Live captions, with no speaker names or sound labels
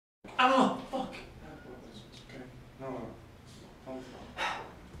Oh, fuck. It's okay. No.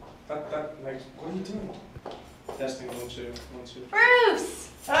 That, like, what are you doing? Testing 1, 2, 1, 2. Bruce!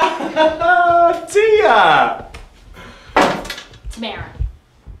 Tia!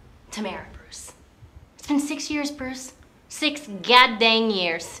 Tamara, Bruce. It's been 6 years, Bruce. 6 goddamn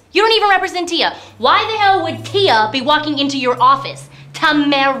years. You don't even represent Tia. Why the hell would Tia be walking into your office?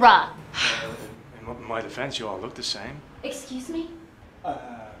 Tamara. In my defense, you all look the same. Excuse me?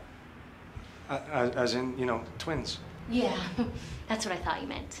 As in, you know, twins. Yeah, that's what I thought you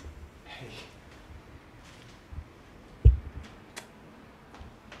meant. Hey.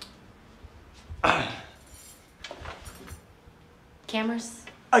 Cameras?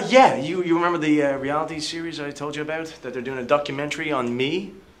 Yeah, you remember the reality series I told you about? That they're doing a documentary on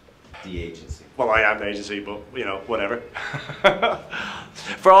me? The agency. Well, I am the agency, but, you know, whatever.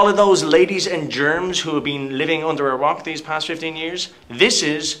 For all of those ladies and germs who have been living under a rock these past 15 years, this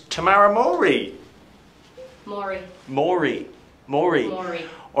is Tamara Mori. Mori.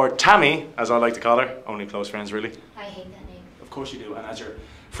 Or Tammy, as I like to call her. Only close friends, really. I hate that name. Of course you do. And as your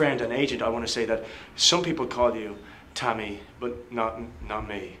friend and agent, I want to say that some people call you Tammy, but not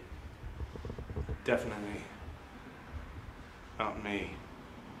me. Definitely not me.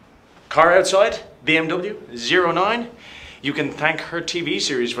 Car outside, BMW 09. You can thank her TV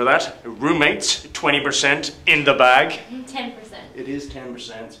series for that. Roommates, 20% in the bag. 10%. It is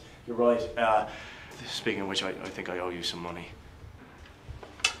 10%. You're right. Speaking of which, I think I owe you some money.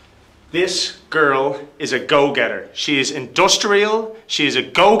 This girl is a go-getter. She is industrial. She is a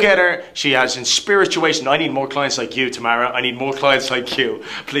go-getter. She has spirituation. I need more clients like you, Tamara. I need more clients like you.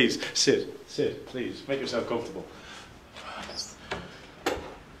 Please, sit, please. Make yourself comfortable.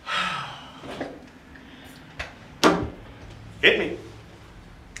 Hit me.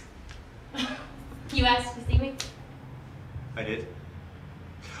 You asked to see me? I did.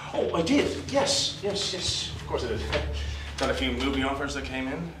 Oh, I did. Yes. Of course I did. Got a few movie offers that came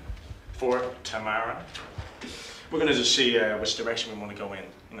in for Tamara. We're gonna just see which direction we want to go in,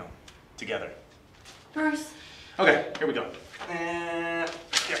 you know, together. Bruce. Okay, here we go. Here.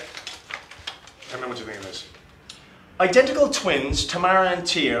 Tell me what you think of this. Identical twins, Tamara and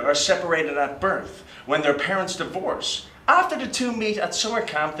Tia, are separated at birth when their parents divorce. After the two meet at summer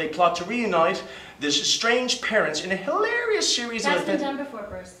camp, they plot to reunite these strange parents in a hilarious series of That's been events. done before,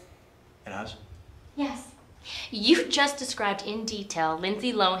 Bruce. It has? Yes. You just described in detail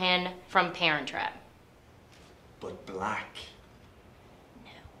Lindsay Lohan from Parent Trap. But black.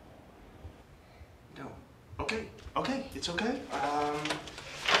 No. Okay, it's okay.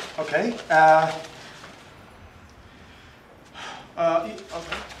 Okay. Okay.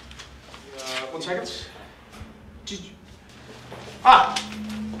 1 second. Did you...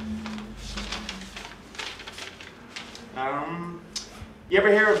 You ever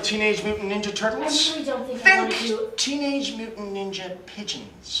hear of Teenage Mutant Ninja Turtles? I really don't think I want to do... Teenage Mutant Ninja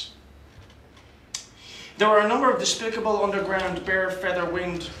Pigeons. There are a number of despicable underground bare feather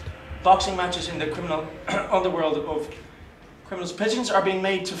winged boxing matches in the criminal underworld of criminals. Pigeons are being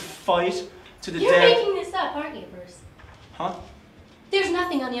made to fight to the You're death. making this up, aren't you, Bruce? Huh? There's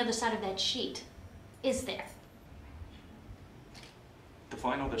nothing on the other side of that sheet, is there?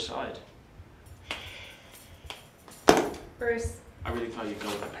 Define other side. Bruce. I really thought you'd go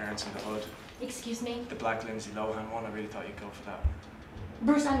with the Parents in the Hood. Excuse me? The black Lindsay Lohan one, I really thought you'd go for that one.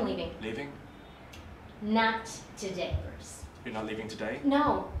 Bruce, I'm leaving. Leaving? Not today, Bruce. You're not leaving today?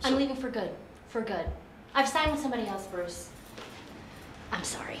 No, So- I'm leaving for good. For good. I've signed with somebody else, Bruce. I'm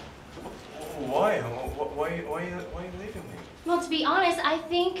sorry. Why? Why are you leaving me? Well, to be honest, I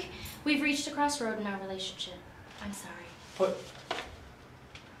think we've reached a crossroad in our relationship. I'm sorry. But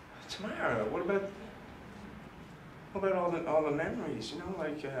Tamara, what about all the memories? You know,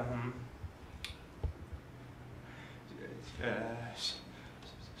 like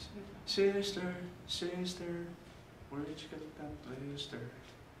sister, where'd you get that blister?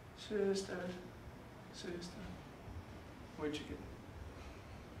 Sister, where'd you get?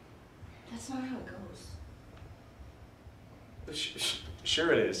 That's not how it goes.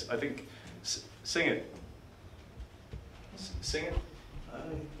 Sure it is. I think. Sing it. Sing it.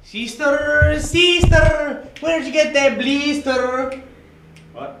 Sister, where'd you get that blister?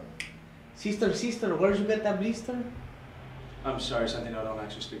 What? Sister, where'd you get that blister? I'm sorry, Santino, I don't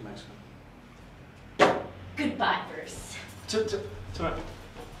actually speak Mexican. Goodbye, Bruce. Tamara.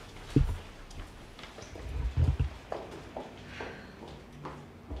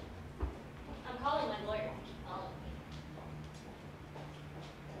 I'm calling my lawyer. Keep calling me.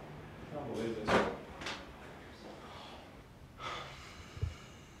 I don't believe this.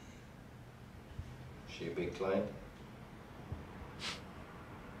 She a big client?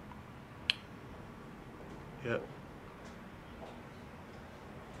 Yeah.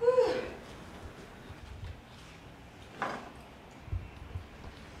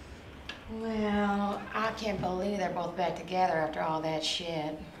 Well, I can't believe they're both back together after all that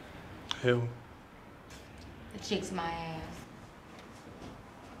shit. Who? The chicks in my ass.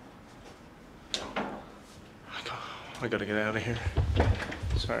 I gotta get out of here.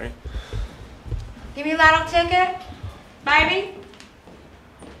 Sorry. Give me a lotto ticket, baby.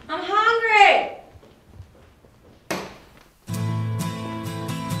 I'm hungry.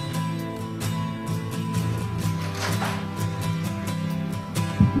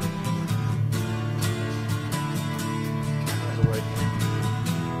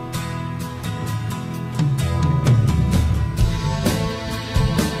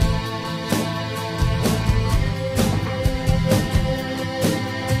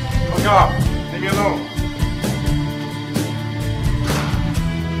 Fuck off! Leave me alone.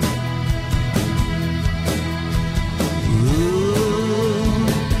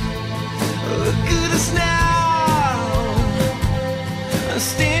 Look at us now,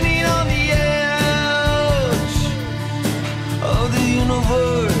 standing on the edge of the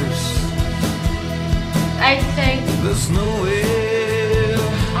universe. I say, There's nowhere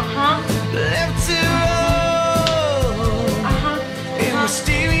left to run, and we're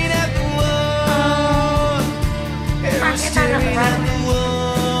staring at the one, and we're staring at the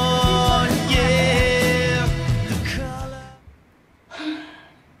one, yeah. The color.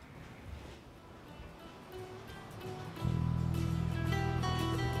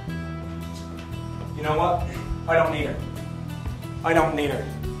 You know what? I don't need her. I don't need her.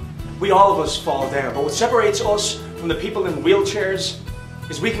 We all of us fall down, but what separates us from the people in wheelchairs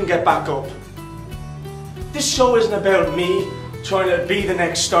is we can get back up. This show isn't about me trying to be the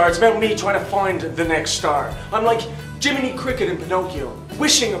next star, it's about me trying to find the next star. I'm like Jiminy Cricket in Pinocchio,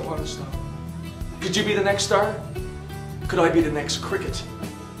 wishing upon a star. Could you be the next star? Could I be the next cricket?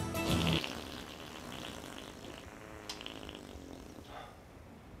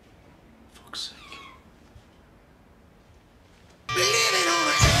 Fuck's sake.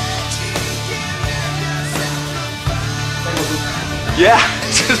 Yeah.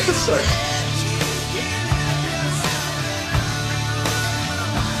 Sorry.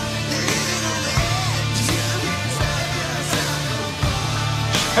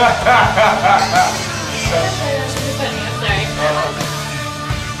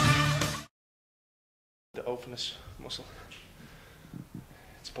 The openness muscle.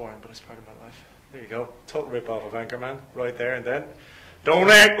 It's boring, but it's part of my life. There you go. Total rip off of Anchorman, right there and then. Don't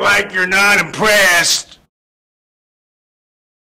act like you're not impressed.